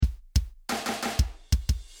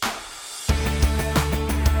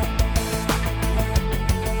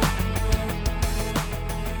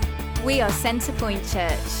We are Centrepoint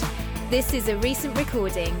Church. This is a recent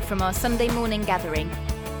recording from our Sunday morning gathering.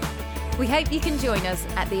 We hope you can join us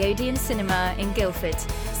at the Odeon Cinema in Guildford,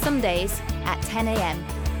 Sundays at 10 a.m.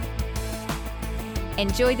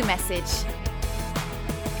 Enjoy the message.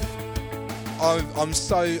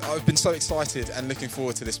 I've been so excited and looking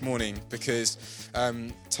forward to this morning because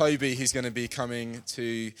Toby, who's going to be coming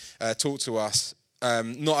to talk to us,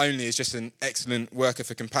 not only is just an excellent worker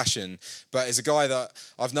for Compassion, but is a guy that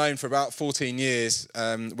I've known for about 14 years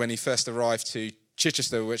when he first arrived to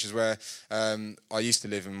Chichester, which is where I used to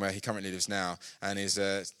live and where he currently lives now, and is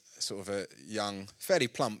sort of a young, fairly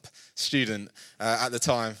plump student at the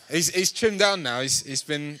time. He's trimmed down now.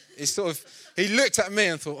 He looked at me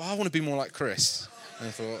and thought, I want to be more like Chris. And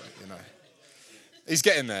I thought, he's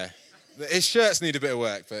getting there. His shirts need a bit of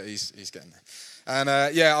work, but he's getting there. And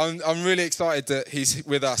I'm really excited that he's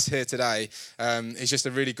with us here today. He's just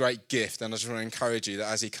a really great gift, and I just want to encourage you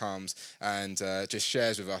that as he comes and just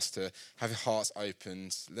shares with us to have your hearts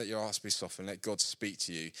opened, let your hearts be softened, let God speak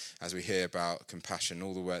to you as we hear about Compassion,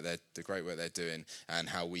 all the great work they're doing, and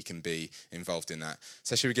how we can be involved in that.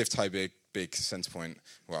 So should we give Toby a big Centrepoint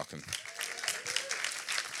welcome?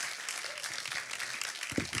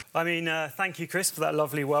 Thank you, Chris, for that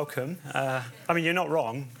lovely welcome. You're not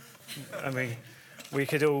wrong. We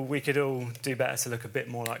could all do better to look a bit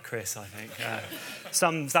more like Chris, I think.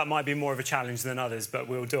 Some that might be more of a challenge than others, but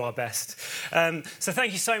we'll do our best. So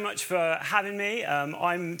thank you so much for having me.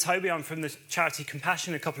 I'm Toby. I'm from the charity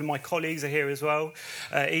Compassion. A couple of my colleagues are here as well.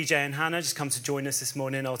 EJ and Hannah just come to join us this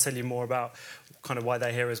morning. I'll tell you more about kind of why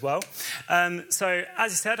they're here as well. So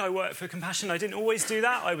as I said, I work for Compassion. I didn't always do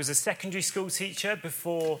that. I was a secondary school teacher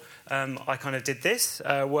before I kind of did this,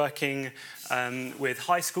 working with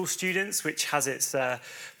high school students, which has its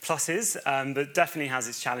pluses, but definitely has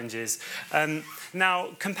its challenges. Now,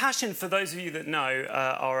 Compassion, for those of you that know,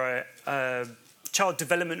 are a child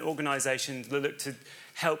development organisation that look to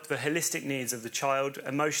help the holistic needs of the child,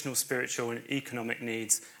 emotional, spiritual and economic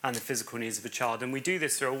needs, and the physical needs of a child. And we do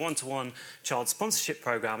this through a one-to-one child sponsorship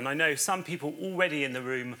programme. And I know some people already in the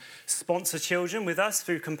room sponsor children with us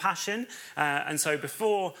through Compassion. And so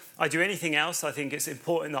before I do anything else, I think it's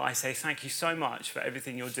important that I say thank you so much for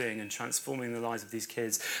everything you're doing and transforming the lives of these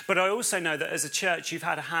kids. But I also know that as a church, you've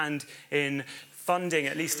had a hand in funding,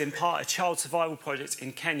 at least in part, a child survival project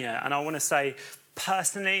in Kenya. And I want to say,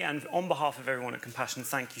 personally and on behalf of everyone at Compassion,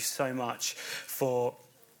 thank you so much for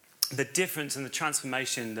the difference and the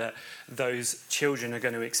transformation that those children are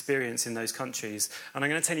going to experience in those countries. And I'm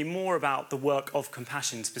going to tell you more about the work of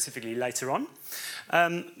Compassion specifically later on.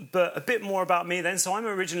 But a bit more about me then. So I'm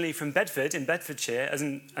originally from Bedford, in Bedfordshire,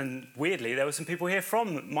 and weirdly, there were some people here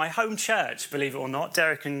from my home church, believe it or not.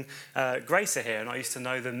 Derek and Grace are here, and I used to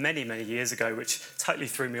know them many, many years ago, which totally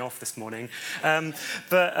threw me off this morning.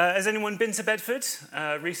 But has anyone been to Bedford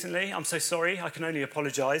recently? I'm so sorry, I can only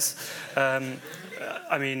apologise.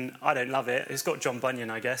 I don't love it. It's got John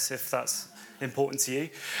Bunyan, I guess, if that's important to you.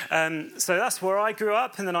 So that's where I grew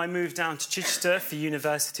up, and then I moved down to Chichester for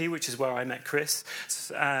university, which is where I met Chris,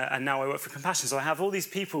 and now I work for Compassion. So I have all these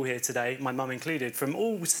people here today, my mum included, from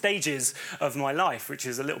all stages of my life, which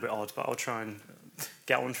is a little bit odd, but I'll try and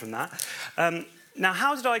get on from that. Now,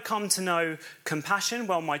 how did I come to know Compassion?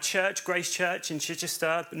 Well, my church, Grace Church in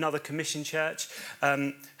Chichester, another commission church,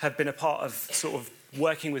 have been a part of sort of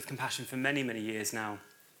working with Compassion for many, many years now.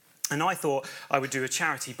 And I thought I would do a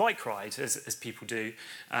charity bike ride, as people do.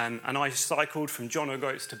 And I cycled from John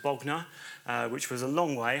O'Groats to Bognor, which was a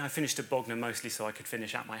long way. I finished at Bognor mostly so I could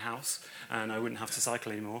finish at my house and I wouldn't have to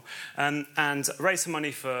cycle anymore. And raised some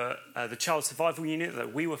money for the Child Survival Unit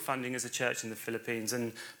that we were funding as a church in the Philippines.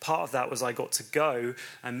 And part of that was I got to go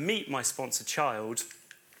and meet my sponsored child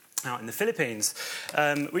out in the Philippines,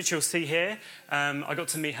 which you'll see here. I got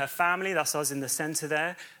to meet her family. That's us in the centre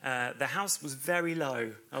there. The house was very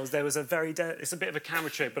low. It's a bit of a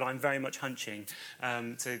camera trick, but I'm very much hunching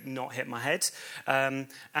to not hit my head.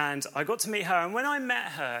 And I got to meet her, and when I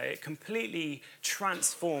met her, it completely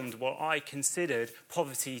transformed what I considered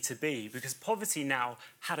poverty to be, because poverty now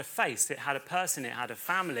had a face, it had a person, it had a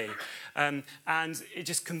family. And it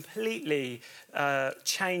just completely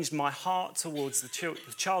changed my heart towards the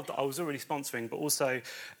child that I was already sponsoring, but also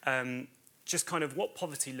just kind of what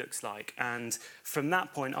poverty looks like. And from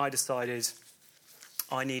that point, I decided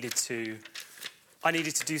I needed to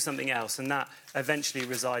do something else, and that eventually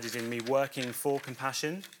resided in me working for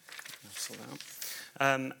Compassion. I'll sort that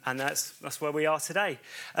out. And that's where we are today.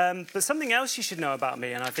 But something else you should know about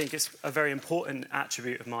me, and I think it's a very important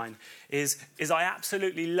attribute of mine, is I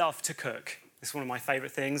absolutely love to cook. It's one of my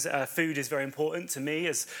favourite things. Food is very important to me,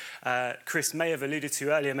 as Chris may have alluded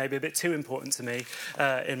to earlier, maybe a bit too important to me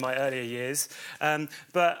in my earlier years.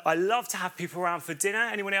 But I love to have people around for dinner.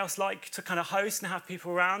 Anyone else like to kind of host and have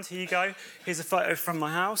people around? Here you go. Here's a photo from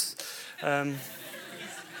my house.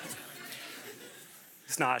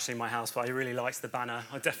 It's not actually my house, but I really liked the banner.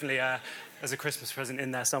 I definitely, there's a Christmas present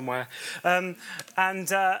in there somewhere.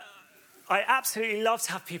 I absolutely love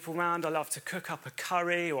to have people around. I love to cook up a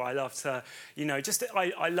curry, or I love to,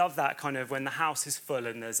 I love that kind of when the house is full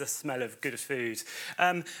and there's a smell of good food.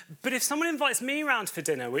 But if someone invites me around for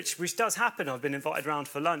dinner, which does happen, I've been invited around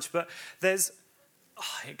for lunch, but there's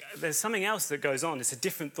something else that goes on. It's a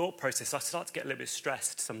different thought process. I start to get a little bit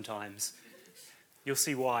stressed sometimes. You'll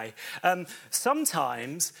see why.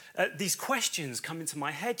 Sometimes these questions come into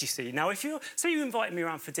my head, you see. Now, say you invite me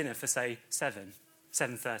around for dinner for, say,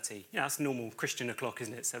 7:30. That's normal Christian o'clock,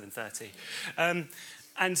 isn't it? 7:30.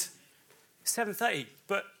 And 7:30.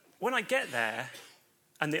 But when I get there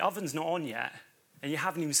and the oven's not on yet, and you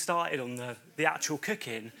haven't even started on the actual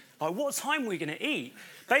cooking, like, what time are we going to eat?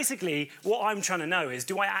 Basically, what I'm trying to know is,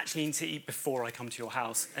 do I actually need to eat before I come to your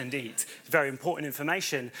house and eat? Very important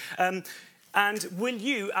information. And will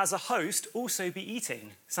you, as a host, also be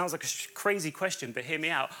eating? Sounds like a crazy question, but hear me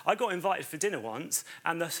out. I got invited for dinner once,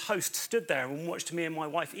 and the host stood there and watched me and my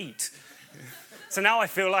wife eat. So now I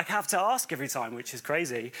feel like I have to ask every time, which is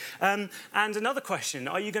crazy. And another question,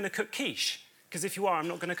 are you going to cook quiche? Because if you are, I'm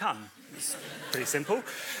not going to come. It's pretty simple.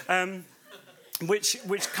 Which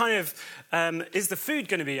kind of, is the food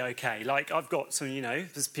going to be okay? Like, I've got some,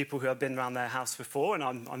 there's people who have been around their house before, and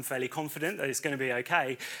I'm fairly confident that it's going to be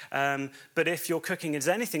okay. But if your cooking is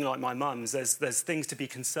anything like my mum's, there's things to be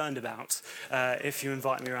concerned about if you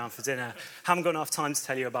invite me around for dinner. Haven't got enough time to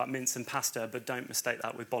tell you about mince and pasta, but don't mistake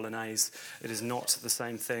that with bolognese. It is not the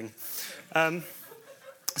same thing.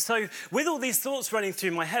 So with all these thoughts running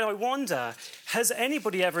through my head, I wonder, has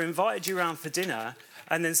anybody ever invited you around for dinner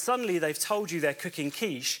and then suddenly they've told you they're cooking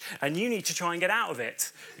quiche and you need to try and get out of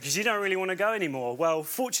it because you don't really want to go anymore? Well,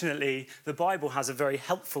 fortunately, the Bible has a very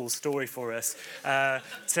helpful story for us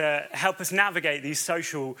to help us navigate these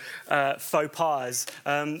social faux pas.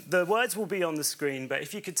 The words will be on the screen, but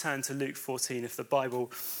if you could turn to Luke 14 if the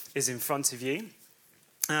Bible is in front of you.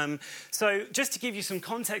 So just to give you some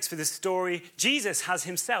context for this story, Jesus has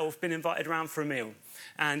himself been invited around for a meal.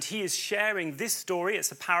 And he is sharing this story.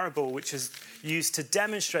 It's a parable which is used to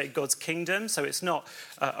demonstrate God's kingdom. So it's not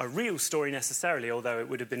a real story necessarily, although it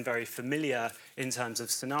would have been very familiar in terms of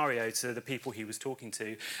scenario to the people he was talking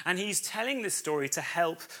to. And he's telling this story to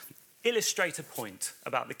help illustrate a point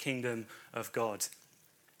about the kingdom of God.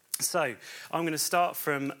 So I'm going to start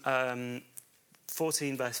from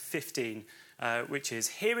 14 verse 15, which is,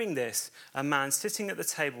 hearing this, a man sitting at the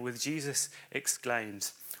table with Jesus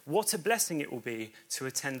exclaimed, "What a blessing it will be to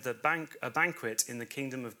attend a banquet in the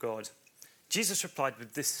kingdom of God." Jesus replied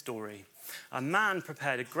with this story. A man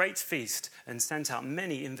prepared a great feast and sent out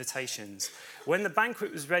many invitations. When the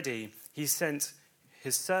banquet was ready, he sent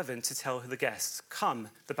his servant to tell the guests, "Come,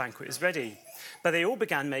 the banquet is ready." But they all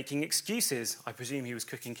began making excuses. I presume he was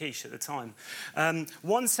cooking quiche at the time.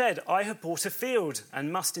 One said, "I have bought a field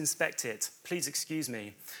and must inspect it. Please excuse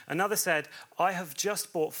me." Another said, "I have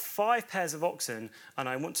just bought 5 pairs of oxen and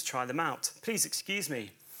I want to try them out. Please excuse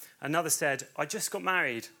me." Another said, "I just got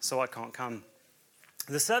married, so I can't come."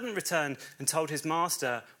 The servant returned and told his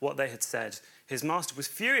master what they had said. His master was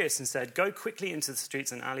furious and said, "Go quickly into the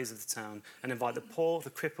streets and alleys of the town and invite the poor, the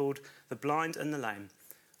crippled, the blind and the lame."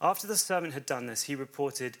 After the servant had done this, he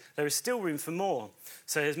reported, "There is still room for more."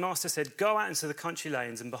 So his master said, "Go out into the country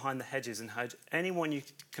lanes and behind the hedges and urge anyone you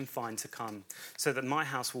can find to come, so that my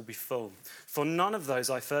house will be full. For none of those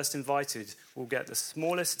I first invited will get the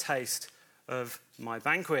smallest taste of my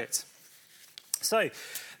banquet." So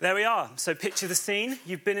there we are. So picture the scene.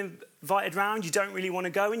 You've been invited round, you don't really want to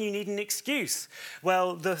go, and you need an excuse.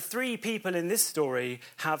 Well, the 3 people in this story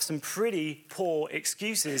have some pretty poor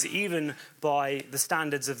excuses, even by the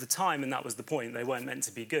standards of the time, and that was the point. They weren't meant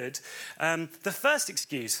to be good. The first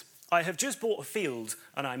excuse, "I have just bought a field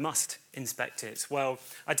and I must inspect it." Well,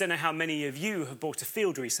 I don't know how many of you have bought a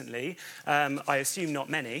field recently. I assume not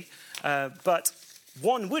many, but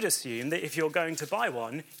one would assume that if you're going to buy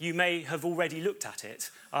one, you may have already looked at it.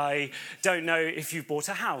 I don't know if you've bought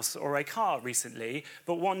a house or a car recently,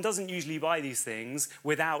 but one doesn't usually buy these things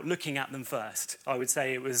without looking at them first. I would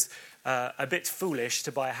say it was a bit foolish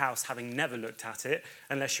to buy a house having never looked at it,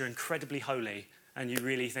 unless you're incredibly holy and you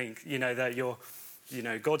really think,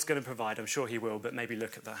 that God's going to provide. I'm sure he will, but maybe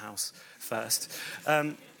look at the house first.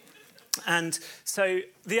 And so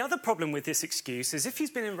the other problem with this excuse is if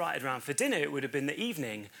he's been invited around for dinner, it would have been the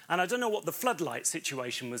evening. And I don't know what the floodlight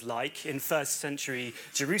situation was like in first century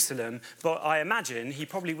Jerusalem, but I imagine he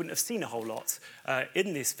probably wouldn't have seen a whole lot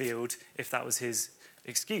in this field if that was his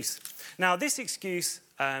excuse. Now, this excuse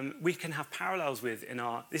we can have parallels with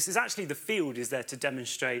this is actually the field is there to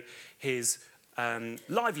demonstrate his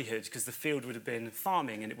livelihood, because the field would have been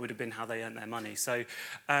farming and it would have been how they earned their money. So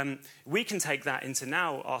we can take that into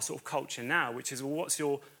now our sort of culture now, which is, well, what's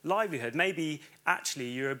your livelihood? Maybe actually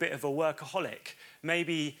you're a bit of a workaholic.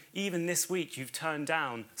 Maybe even this week you've turned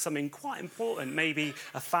down something quite important, maybe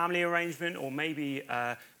a family arrangement, or maybe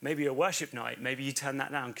a worship night. Maybe you turned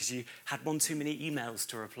that down because you had one too many emails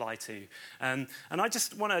to reply to. And I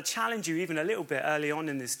just want to challenge you even a little bit early on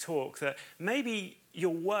in this talk that maybe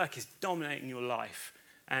your work is dominating your life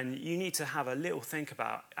and you need to have a little think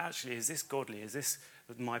about, actually, is this godly? Is this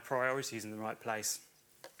my priorities in the right place?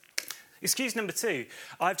 Excuse number 2,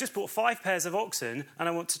 I've just bought 5 pairs of oxen and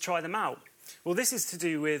I want to try them out. Well, this is to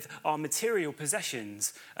do with our material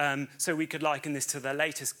possessions, so we could liken this to the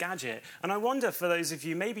latest gadget. And I wonder, for those of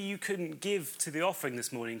you, maybe you couldn't give to the offering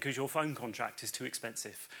this morning because your phone contract is too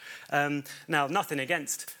expensive. Now, nothing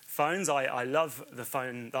against phones. I love the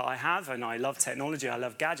phone that I have, and I love technology, I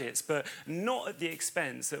love gadgets, but not at the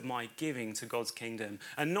expense of my giving to God's kingdom,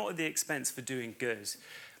 and not at the expense for doing good.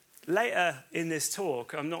 Later in this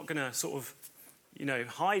talk, I'm not going to sort of,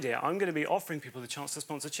 hide it. I'm going to be offering people the chance to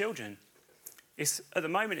sponsor children. At the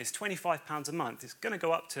moment, it's £25 a month. It's going to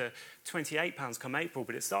go up to £28 come April,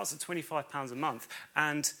 but it starts at £25 a month.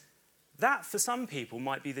 And that, for some people,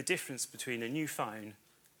 might be the difference between a new phone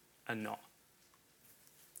and not.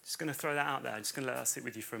 Just going to throw that out there. I'm just going to let that sit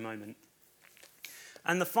with you for a moment.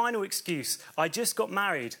 And the final excuse, I just got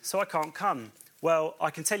married, so I can't come. Well, I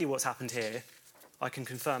can tell you what's happened here. I can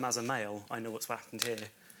confirm as a male, I know what's happened here.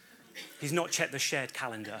 He's not checked the shared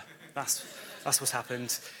calendar. That's what's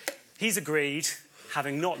happened. He's agreed,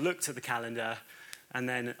 having not looked at the calendar, and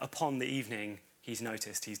then upon the evening, he's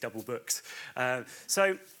noticed he's double booked.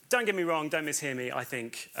 So don't get me wrong, don't mishear me. I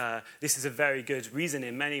think this is a very good reason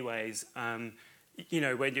in many ways.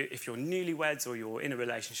 If you're newlyweds or you're in a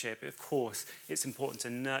relationship, of course, it's important to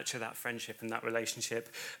nurture that friendship and that relationship.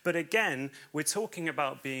 But again, we're talking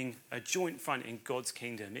about being a joint front in God's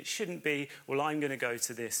kingdom. It shouldn't be, well, I'm going to go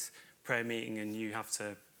to this prayer meeting and you have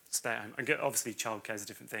to stay at home. Obviously, childcare is a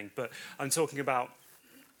different thing, but I'm talking about,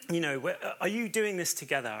 are you doing this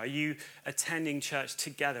together? Are you attending church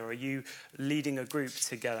together? Are you leading a group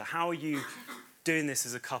together? How are you doing this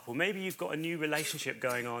as a couple? Maybe you've got a new relationship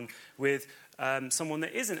going on with someone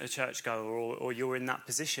that isn't a churchgoer, or you're in that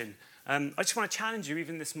position. I just want to challenge you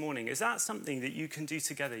even this morning. Is that something that you can do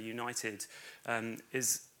together, united?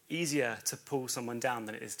 Is easier to pull someone down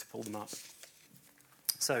than it is to pull them up.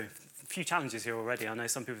 So, a few challenges here already. I know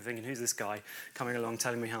some people are thinking, who's this guy coming along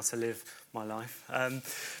telling me how to live my life?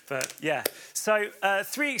 But yeah, so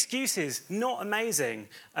 3 excuses, not amazing.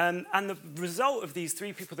 And the result of these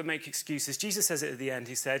 3 people that make excuses, Jesus says it at the end,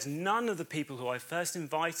 he said, none of the people who I first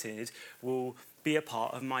invited will be a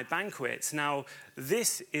part of my banquet. Now,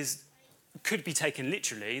 this could be taken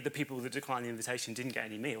literally. The people that declined the invitation didn't get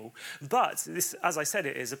any meal. But this, as I said,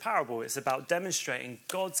 it is a parable. It's about demonstrating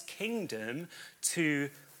God's kingdom to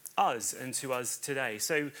us and to us today.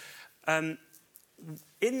 So in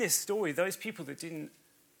this story, those people that didn't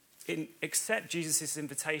accept Jesus'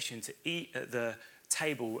 invitation to eat at the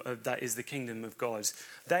table that is the kingdom of God,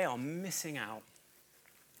 they are missing out.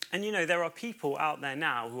 And there are people out there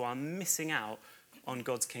now who are missing out on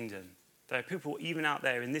God's kingdom. There are people even out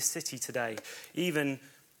there in this city today, even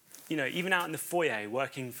out in the foyer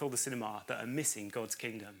working for the cinema, that are missing God's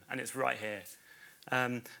kingdom. And it's right here.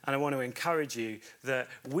 And I want to encourage you that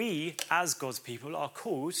we, as God's people, are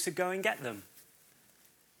called to go and get them.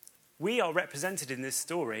 We are represented in this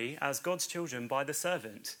story as God's children by the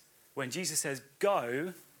servant. When Jesus says,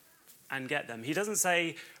 go and get them. He doesn't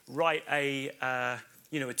say, write a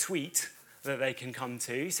tweet that they can come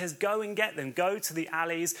to. He says, go and get them. Go to the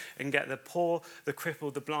alleys and get the poor, the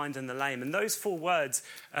crippled, the blind, and the lame. And those 4 words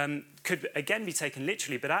could, again, be taken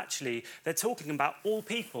literally, but actually, they're talking about all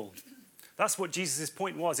people. That's what Jesus'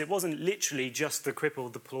 point was. It wasn't literally just the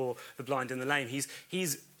crippled, the poor, the blind, and the lame.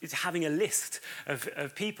 He's having a list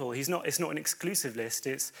of people. It's not an exclusive list.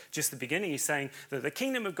 It's just the beginning. He's saying that the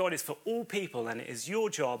kingdom of God is for all people, and it is your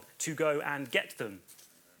job to go and get them.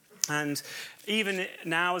 And even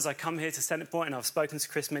now, as I come here to Centre Point, and I've spoken to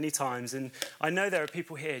Chris many times, and I know there are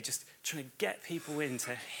people here just trying to get people in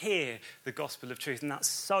to hear the gospel of truth, and that's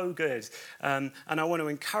so good. And I want to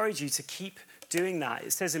encourage you to keep doing that.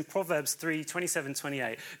 It says in Proverbs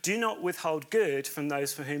 3:27-28, do not withhold good from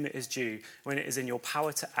those for whom it is due when it is in your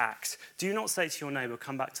power to act. Do not say to your neighbour,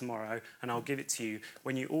 come back tomorrow and I'll give it to you,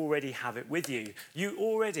 when you already have it with you. You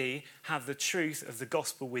already have the truth of the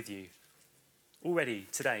gospel with you. Already,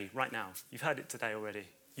 today, right now. You've heard it today already.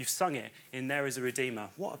 You've sung it in There Is a Redeemer.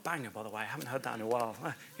 What a banger, by the way. I haven't heard that in a while.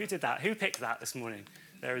 Who did that? Who picked that this morning?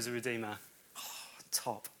 There Is a Redeemer. Oh,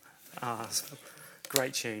 top.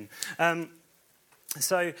 Great tune.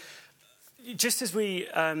 So just as we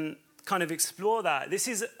kind of explore that, this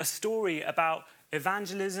is a story about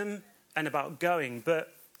evangelism and about going,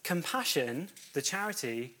 but Compassion, the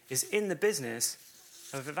charity, is in the business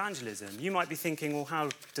of evangelism. You might be thinking, well, how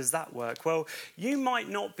does that work? Well, you might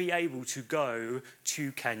not be able to go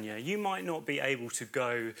to Kenya. You might not be able to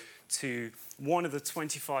go to one of the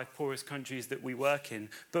 25 poorest countries that we work in.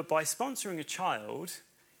 But by sponsoring a child,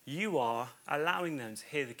 you are allowing them to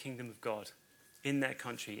hear the kingdom of God in their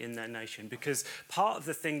country, in their nation. Because part of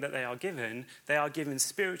the thing that they are given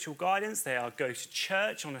spiritual guidance. They go to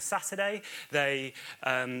church on a Saturday. They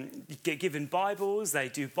get given Bibles. They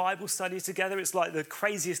do Bible study together. It's like the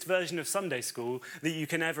craziest version of Sunday school that you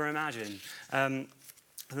can ever imagine.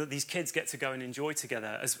 That these kids get to go and enjoy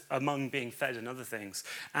together as among being fed and other things.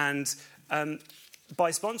 And by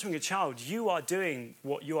sponsoring a child, you are doing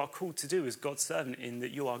what you are called to do as God's servant, in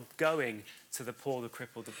that you are going to the poor, the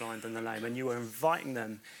crippled, the blind and the lame, and you are inviting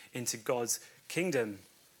them into God's kingdom.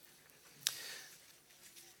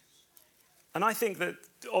 And I think that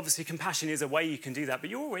obviously compassion is a way you can do that, but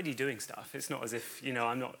you're already doing stuff. It's not as if,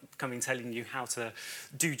 I'm not coming telling you how to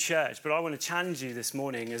do church, but I want to challenge you this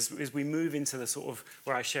morning as we move into the sort of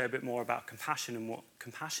where I share a bit more about compassion and what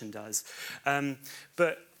compassion does.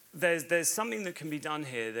 But there's something that can be done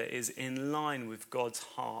here that is in line with God's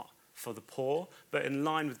heart for the poor, but in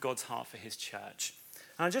line with God's heart for his church.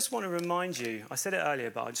 And I just want to remind you, I said it earlier,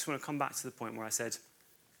 but I just want to come back to the point where I said,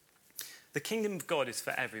 the kingdom of God is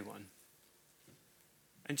for everyone.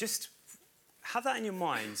 And just have that in your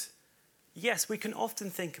mind. Yes, we can often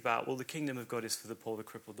think about, well, the kingdom of God is for the poor, the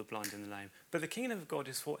crippled, the blind and the lame. But the kingdom of God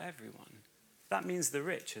is for everyone. That means the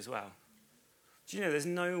rich as well. Do you know there's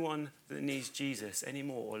no one that needs Jesus any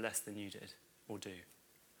more or less than you did or do?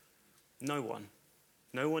 No one.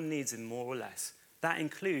 No one needs him more or less. That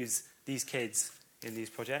includes these kids in these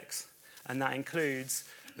projects. And that includes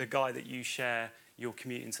the guy that you share your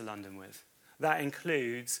commute into London with. That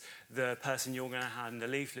includes the person you're going to hand a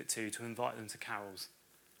leaflet to invite them to carols.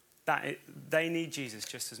 They need Jesus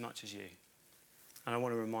just as much as you. And I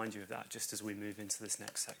want to remind you of that just as we move into this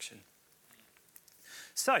next section.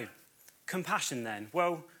 So, compassion then.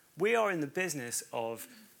 Well, we are in the business of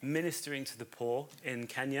ministering to the poor in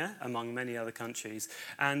Kenya, among many other countries.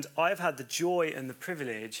 And I've had the joy and the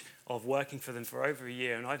privilege of working for them for over a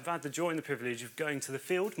year. And I've had the joy and the privilege of going to the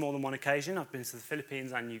field more than one occasion. I've been to the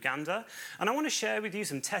Philippines and Uganda. And I want to share with you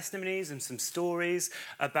some testimonies and some stories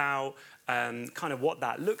about kind of what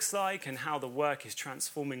that looks like and how the work is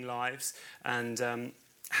transforming lives, and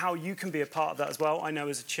how you can be a part of that as well. I know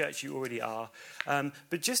as a church you already are.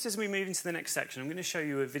 But just as we move into the next section, I'm going to show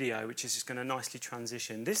you a video which is just going to nicely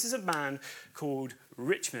transition. This is a man called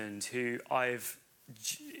Richmond,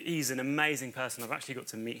 he's an amazing person. I've actually got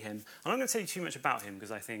to meet him. I'm not going to tell you too much about him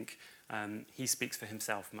because I think he speaks for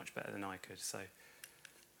himself much better than I could. So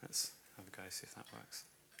let's have a go, see if that works.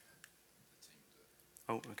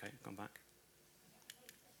 Oh, okay, gone back.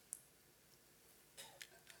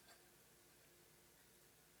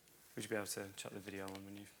 Would you be able to chuck the video on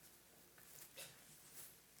when you...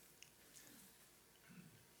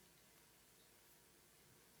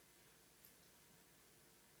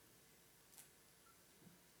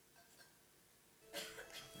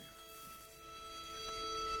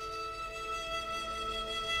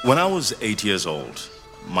 When I was 8 years old,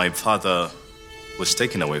 my father was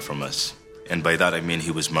taken away from us. And by that I mean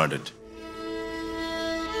he was murdered.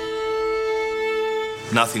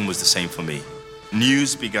 Nothing was the same for me.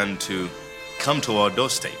 News began to come to our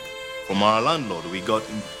doorstep. From our landlord, we got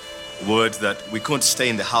word that we couldn't stay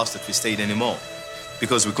in the house that we stayed anymore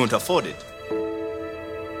because we couldn't afford it.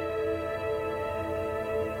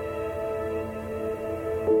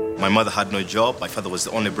 My mother had no job. My father was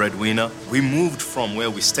the only breadwinner. We moved from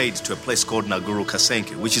where we stayed to a place called Naguru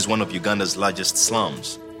Kasenke, which is one of Uganda's largest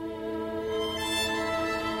slums.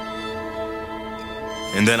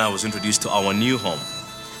 And then I was introduced to our new home,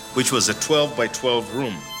 which was a 12 by 12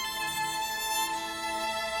 room.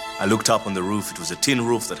 I looked up on the roof. It was a tin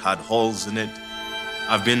roof that had holes in it.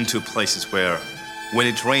 I've been to places where when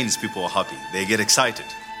it rains, people are happy. They get excited.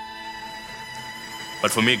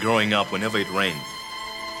 But for me, growing up, whenever it rained,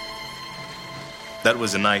 That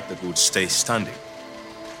was the night that we would stay standing.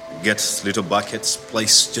 Get little buckets,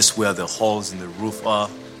 place just where the holes in the roof are,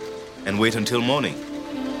 and wait until morning.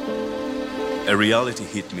 A reality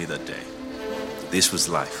hit me that day. This was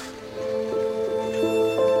life.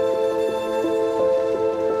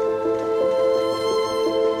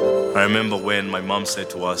 I remember when my mom said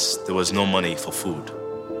to us there was no money for food.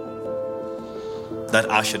 That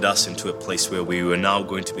ushered us into a place where we were now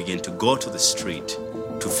going to begin to go to the street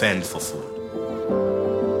to fend for food.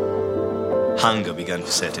 Hunger began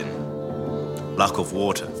to set in. Lack of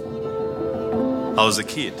water. I was a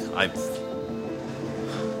kid. I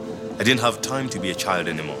didn't have time to be a child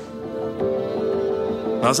anymore.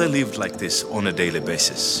 As I lived like this on a daily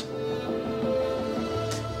basis,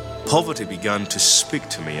 poverty began to speak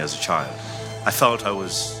to me as a child. I felt I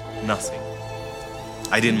was nothing.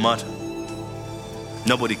 I didn't matter.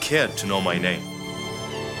 Nobody cared to know my name.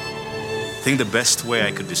 I think the best way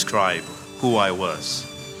I could describe who I was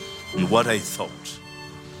and what I thought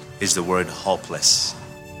is the word hopeless.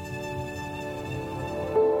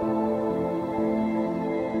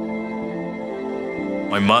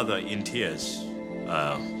 My mother, in tears,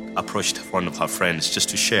 approached one of her friends just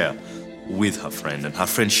to share with her friend, and her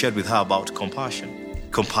friend shared with her about Compassion.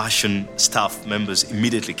 Compassion staff members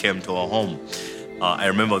immediately came to our home. I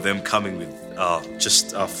remember them coming with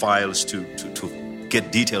files to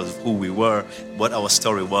get details of who we were, what our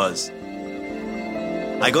story was.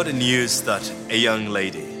 I got the news that a young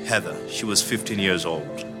lady, Heather, she was 15 years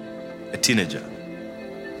old, a teenager.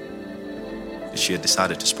 She had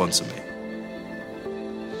decided to sponsor me.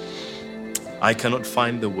 I cannot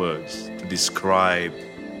find the words to describe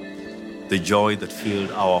the joy that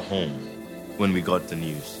filled our home when we got the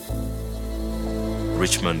news.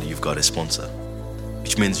 Richmond, you've got a sponsor,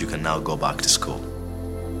 which means you can now go back to school.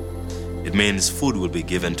 It means food will be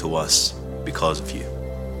given to us because of you.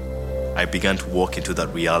 I began to walk into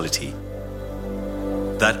that reality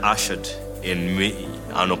that ushered in me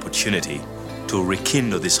an opportunity to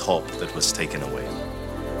rekindle this hope that was taken away.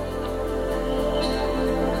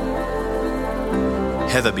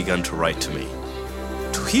 Heather began to write to me.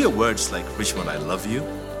 To hear words like, Richmond, I love you.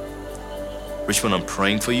 Richmond, I'm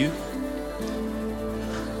praying for you.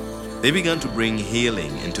 They began to bring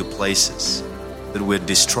healing into places that were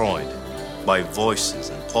destroyed by voices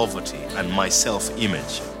and poverty and my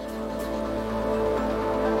self-image.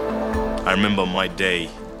 I remember my day,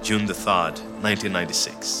 June the 3rd,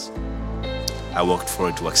 1996. I walked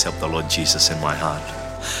forward to accept the Lord Jesus in my heart.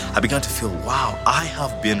 I began to feel, wow, I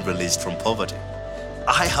have been released from poverty.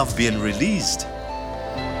 I have been released.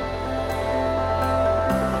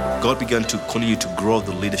 God began to continue to grow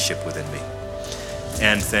the leadership within me.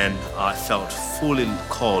 And then I felt fully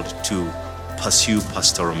called to pursue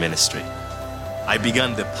pastoral ministry. I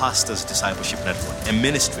began the Pastors Discipleship Network, a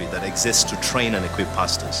ministry that exists to train and equip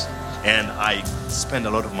pastors. And I spend a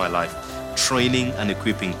lot of my life training and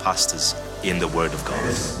equipping pastors in the Word of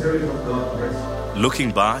God.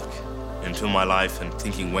 Looking back into my life and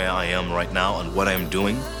thinking where I am right now and what I am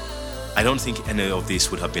doing, I don't think any of this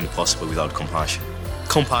would have been possible without Compassion.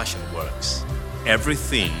 Compassion works.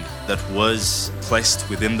 Everything that was placed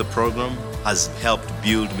within the program has helped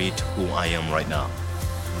build me to who I am right now.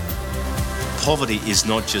 Poverty is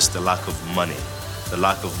not just the lack of money, the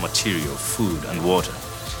lack of material, food and water.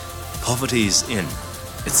 Poverty is in.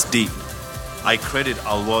 It's deep. I credit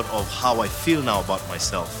a lot of how I feel now about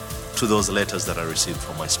myself to those letters that I received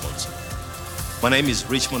from my sponsor. My name is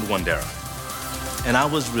Richmond Wandera, and I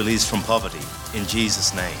was released from poverty in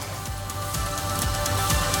Jesus' name.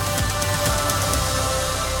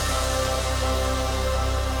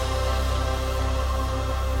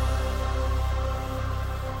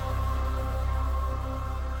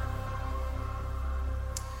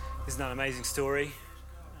 Isn't that an amazing story?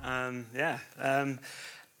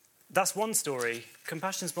 That's one story.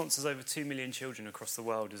 Compassion sponsors over 2 million children across the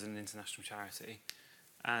world as an international charity.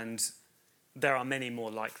 And there are many more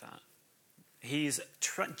like that. He's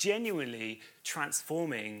genuinely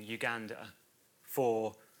transforming Uganda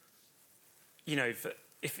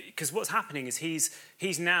because what's happening is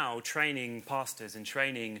he's now training pastors and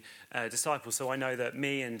training disciples. So I know that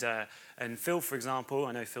me and Phil, for example,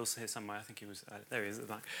 I know Phil's here somewhere. I think he was there. He is at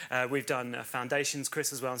the back. We've done foundations,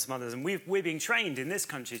 Chris as well, and some others, and we're being trained in this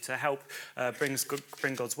country to help bring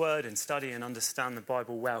God's word and study and understand the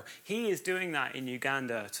Bible well. He is doing that in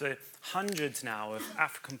Uganda to hundreds now of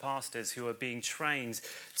African pastors who are being trained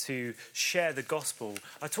to share the gospel.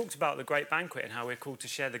 I talked about the Great Banquet and how we're called to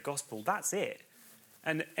share the gospel. That's it.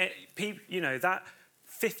 And, that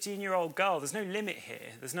 15-year-old girl, there's no limit here.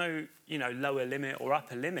 There's no, lower limit or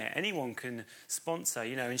upper limit. Anyone can sponsor,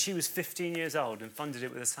 and she was 15 years old and funded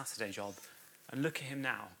it with a Saturday job. And look at him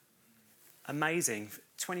now. Amazing.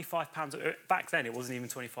 £25. Back then, it wasn't even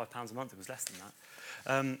 £25 a month. It was less than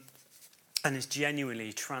that. And it's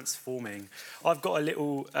genuinely transforming. I've got a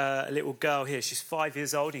little girl here. She's 5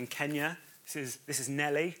 years old in Kenya. This is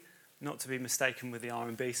Nelly, not to be mistaken with the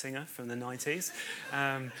R&B singer from the 90s.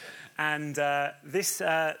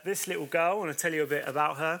 This little girl, I want to tell you a bit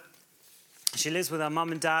about her. She lives with her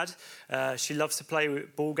mum and dad. She loves to play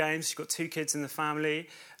with ball games. She's got 2 kids in the family.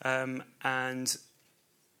 And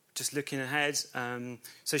just looking ahead,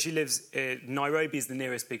 so she lives in Nairobi is the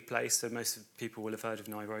nearest big place, so most people will have heard of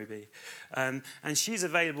Nairobi. And she's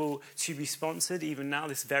available to be sponsored even now,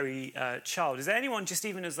 this very child. Is there anyone, just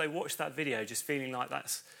even as they watch that video, just feeling like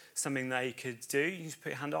that's something they could do? You can just put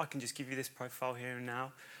your hand up. I can just give you this profile here and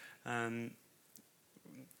now.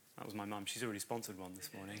 That was my mum. She's already sponsored one this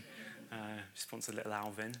morning. She sponsored little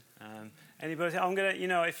Alvin. Anybody? I'm gonna,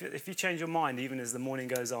 if you change your mind, even as the morning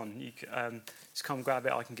goes on, you just come grab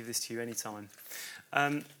it. I can give this to you anytime.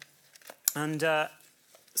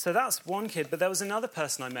 So that's one kid. But there was another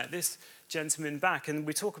person I met. This gentleman back, and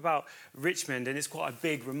we talk about Richmond, and it's quite a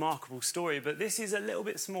big, remarkable story. But this is a little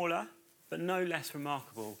bit smaller, but no less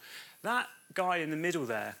remarkable. That guy in the middle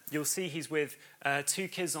there, you'll see he's with 2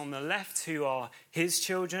 kids on the left who are his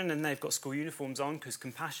children, and they've got school uniforms on because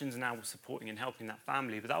Compassion's now supporting and helping that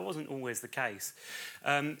family, but that wasn't always the case.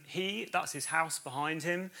 That's his house behind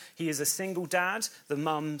him. He is a single dad. The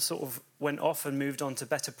mum sort of went off and moved on to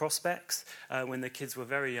better prospects when the kids were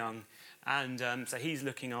very young, and so he's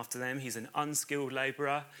looking after them. He's an unskilled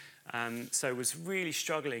labourer. So was really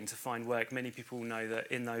struggling to find work. Many people know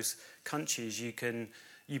that in those countries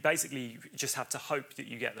you basically just have to hope that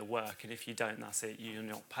you get the work, and if you don't, that's it, you're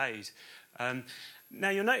not paid. Now,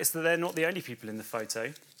 you'll notice that they're not the only people in the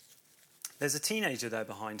photo. There's a teenager there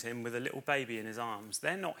behind him with a little baby in his arms.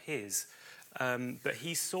 They're not his, but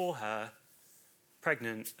he saw her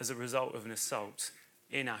pregnant as a result of an assault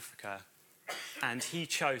in Africa, and he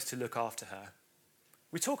chose to look after her.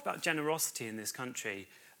 We talk about generosity in this country,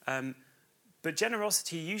 but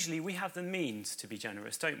generosity, usually we have the means to be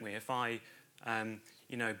generous, don't we? If I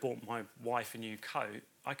bought my wife a new coat,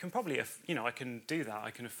 I can probably, I can do that.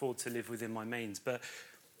 I can afford to live within my means. But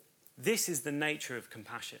this is the nature of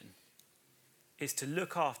compassion, is to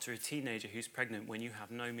look after a teenager who's pregnant when you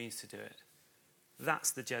have no means to do it.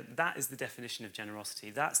 That is the definition of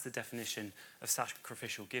generosity. That's the definition of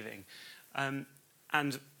sacrificial giving.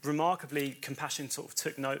 And remarkably, Compassion sort of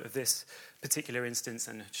took note of this particular instance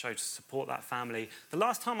and showed to support that family. The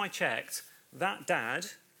last time I checked, that dad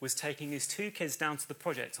was taking his 2 kids down to the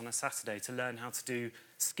project on a Saturday to learn how to do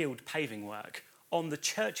skilled paving work on the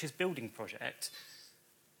church's building project.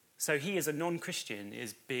 So he, as a non-Christian,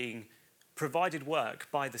 is being provided work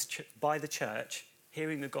by the church,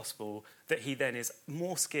 hearing the gospel, that he then is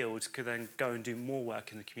more skilled to then go and do more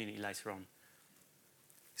work in the community later on.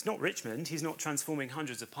 It's not Richmond. He's not transforming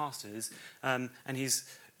hundreds of pastors, and he's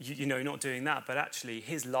not doing that, but actually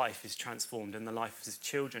his life is transformed and the life of his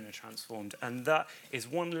children are transformed, and that is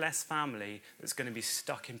one less family that's going to be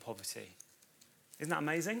stuck in poverty. Isn't that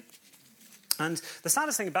amazing? And the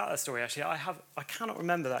saddest thing about that story, actually, I cannot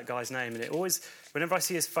remember that guy's name, and it always, whenever I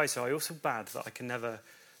see his photo, I always feel bad that I can never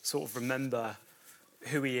sort of remember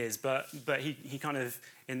who he is, but he kind of,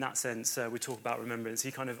 in that sense, we talk about remembrance,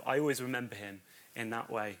 I always remember him in that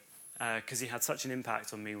way, because he had such an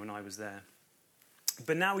impact on me when I was there.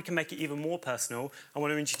 But now we can make it even more personal. I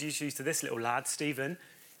want to introduce you to this little lad, Stephen.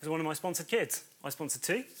 He's one of my sponsored kids. I sponsored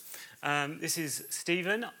 2. This is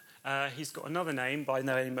Stephen. He's got another name by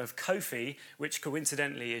the name of Kofi, which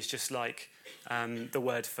coincidentally is just like the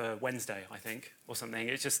word for Wednesday, I think, or something.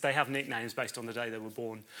 It's just they have nicknames based on the day they were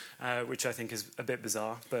born, which I think is a bit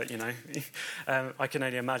bizarre. But, I can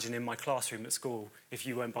only imagine in my classroom at school, if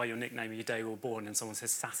you went by your nickname your day you were born and someone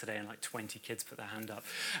says Saturday and like 20 kids put their hand up.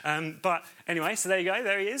 But anyway, so there you go.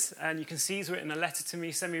 There he is. And you can see he's written a letter to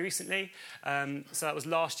me semi-recently. So that was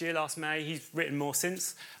last May. He's written more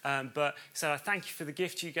since. But so I thank you for the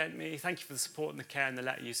gift you gave me. Thank you for the support and the care and the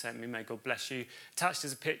letter you sent me. May God bless you. Attached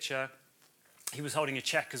is a picture. He was holding a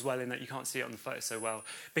cheque as well, in that you can't see it on the photo so well.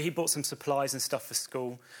 But he bought some supplies and stuff for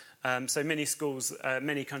school. So many schools,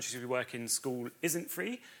 many countries we work in, school isn't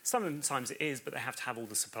free. Sometimes it is, but they have to have all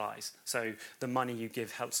the supplies. So the money you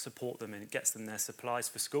give helps support them and it gets them their supplies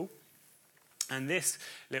for school. And this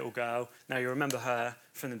little girl, now you remember her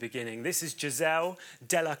from the beginning. This is Giselle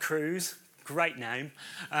de la Cruz. Great name.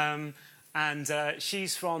 And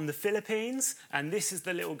she's from the Philippines, and this is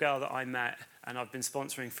the little girl that I met and I've been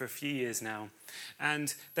sponsoring for a few years now.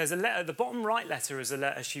 And there's a letter, the bottom right letter is a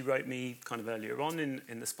letter she wrote me kind of earlier on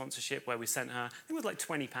in the sponsorship, where we sent her, I think it was like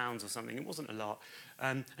 £20 or something, it wasn't a lot.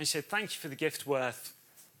 And she said, thank you for the gift worth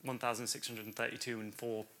 1,632 and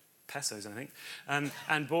 4 pesos, I think,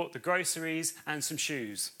 and bought the groceries and some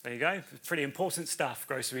shoes. There you go. Pretty important stuff,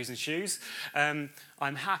 groceries and shoes. I'm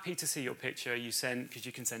happy to see your picture you sent, because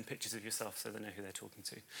you can send pictures of yourself so they know who they're talking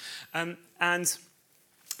to. And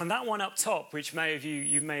that one up top, which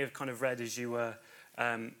you may have kind of read as you were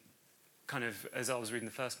as I was reading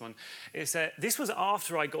the first one, is this was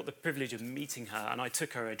after I got the privilege of meeting her, and I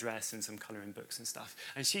took her address and some colouring books and stuff.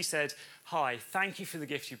 And she said, hi, thank you for the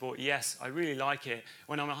gift you bought. Yes, I really like it.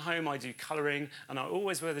 When I'm at home, I do colouring, and I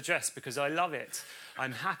always wear the dress because I love it.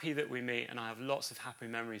 I'm happy that we meet, and I have lots of happy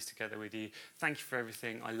memories together with you. Thank you for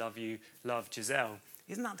everything. I love you. Love, Giselle.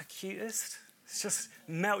 Isn't that the cutest? It just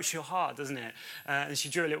melts your heart, doesn't it? And she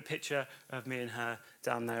drew a little picture of me and her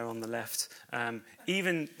down there on the left,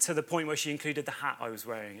 even to the point where she included the hat I was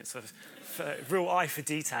wearing. It's a real eye for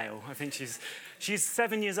detail. I think she's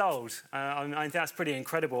 7 years old. I think that's pretty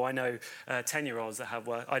incredible. I know 10-year-olds that have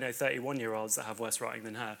worse. I know 31-year-olds that have worse writing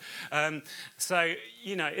than her. So,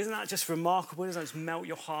 isn't that just remarkable? Doesn't that just melt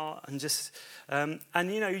your heart? And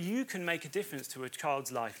you can make a difference to a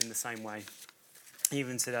child's life in the same way.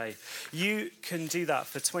 Even today. You can do that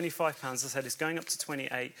for £25. As I said, it's going up to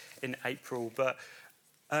 28 in April. But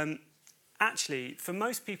actually, for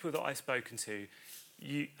most people that I've spoken to,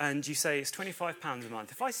 you say it's £25 a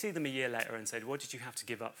month. If I see them a year later and say, what did you have to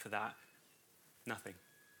give up for that? Nothing.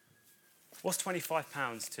 What's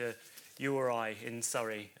 £25 to you or I in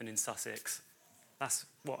Surrey and in Sussex? That's,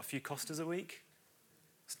 a few Costas a week?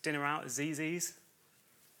 It's dinner out at Zzz's?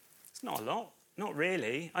 It's not a lot. Not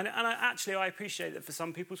really. And I appreciate that for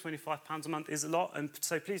some people, £25 a month is a lot. And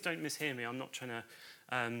so please don't mishear me. I'm not trying to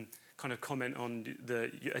kind of comment on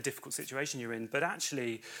a difficult situation you're in. But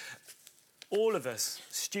actually, all of us,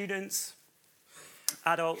 students,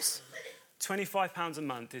 adults, £25 a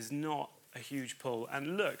month is not a huge pull.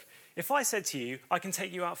 And look, if I said to you, I can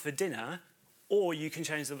take you out for dinner, or you can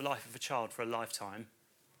change the life of a child for a lifetime,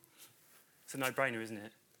 it's a no-brainer, isn't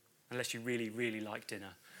it? Unless you really, really like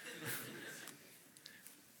dinner.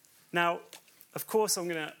 Now, of course, I'm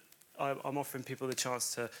offering people the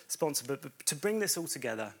chance to sponsor, but to bring this all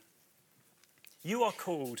together, we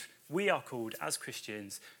are called as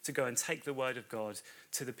Christians to go and take the word of God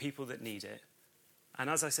to the people that need it. And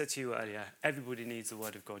as I said to you earlier, everybody needs the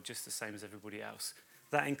word of God just the same as everybody else.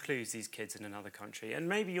 That includes these kids in another country. And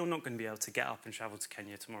maybe you're not going to be able to get up and travel to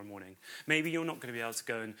Kenya tomorrow morning. Maybe you're not going to be able to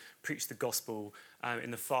go and preach the gospel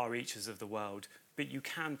in the far reaches of the world, but you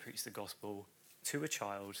can preach the gospel to a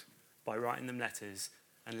child by writing them letters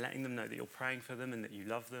and letting them know that you're praying for them and that you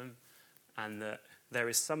love them and that there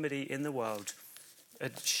is somebody in the world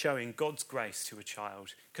showing God's grace to a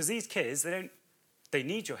child. Because these kids, they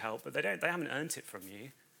need your help, but they haven't earned it from you.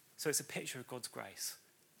 So it's a picture of God's grace,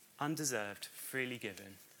 undeserved, freely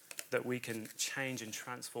given, that we can change and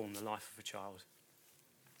transform the life of a child.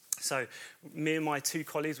 So me and my two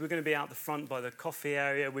colleagues, we're going to be out the front by the coffee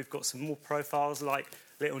area. We've got some more profiles like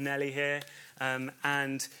little Nelly here.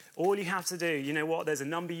 And all you have to do, you know what, there's a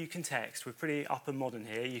number you can text. We're pretty up and modern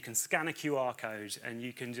here. You can scan a QR code and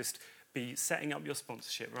you can just be setting up your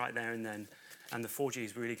sponsorship right there and then. And the 4G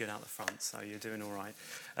is really good out the front, so you're doing all right.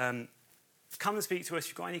 Come and speak to us.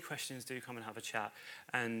 If you've got any questions, do come and have a chat.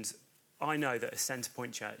 And I know that at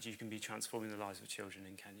Centrepoint Church, you can be transforming the lives of children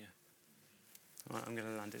in Kenya. All right, I'm going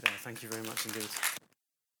to land it there. Thank you very much indeed.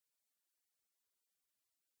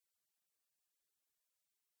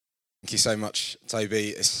 Thank you so much, Toby.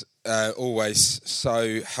 It's always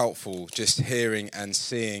so helpful just hearing and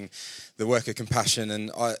seeing the work of compassion.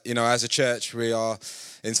 And, as a church, we are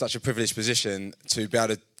in such a privileged position to be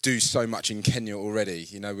able to do so much in Kenya already.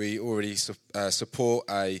 We already support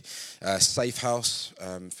a safe house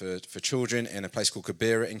for children in a place called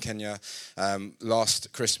Kibera in Kenya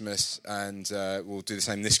last Christmas, and we'll do the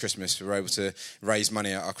same this Christmas. We were able to raise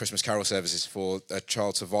money at our Christmas Carol services for a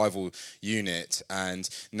child survival unit, and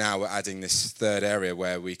now we're adding this third area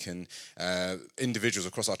where we can, individuals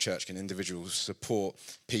across our church can individuals support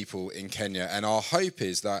people in Kenya. And our hope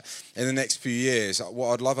is that in the next few years,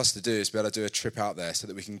 what I'd love us to do is be able to do a trip out there so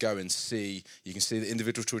that we can go and see the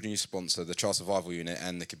individual children you sponsor, the Child Survival Unit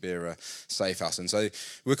and the Kibera Safe House. And so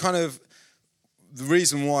we're the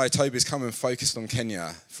reason why Toby's come and focused on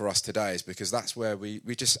Kenya for us today is because that's where we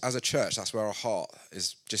just, as a church, that's where our heart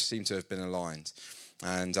is just seemed to have been aligned.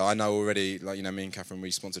 And I know already, me and Catherine,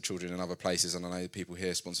 we sponsor children in other places, and I know people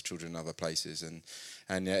here sponsor children in other places.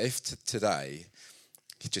 And if today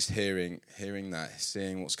just hearing that,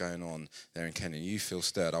 seeing what's going on there in Kenya, you feel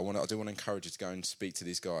stirred, I do want to encourage you to go and speak to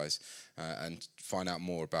these guys and find out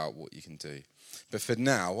more about what you can do. But for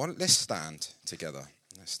now, let's stand together.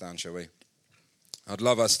 Let's stand, shall we? I'd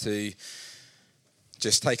love us to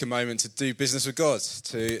just take a moment to do business with God,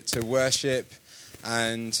 to worship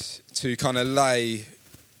and to kind of lay,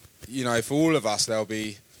 for all of us, there'll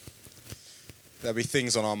be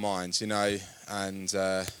things on our minds, and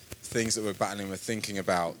things that we're battling with, thinking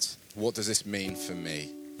about, what does this mean for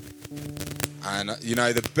me? And,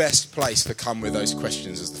 the best place to come with those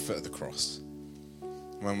questions is the foot of the cross.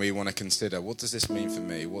 When we want to consider, what does this mean for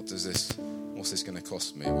me? What's this going to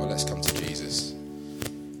cost me? Well, let's come to Jesus.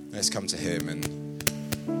 Let's come to him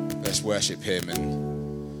and let's worship him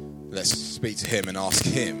and let's speak to him and ask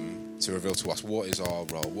him to reveal to us, what is our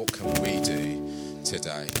role? What can we do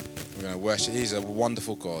today? We're going to worship. He's a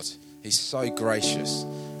wonderful God. He's so gracious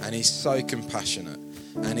and he's so compassionate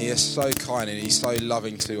and he is so kind and he's so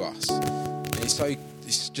loving to us. And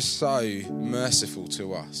he's just so merciful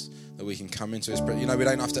to us that we can come into his presence. We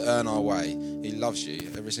don't have to earn our way. He loves you,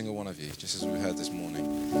 every single one of you, just as we heard this morning.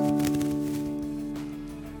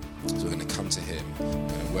 So we're going to come to him, we're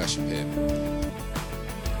going to worship him.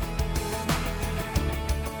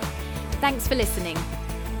 Thanks for listening.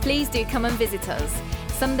 Please do come and visit us.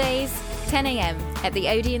 Sundays, 10 a.m. at the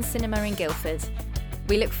Odeon Cinema in Guildford.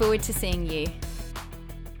 We look forward to seeing you.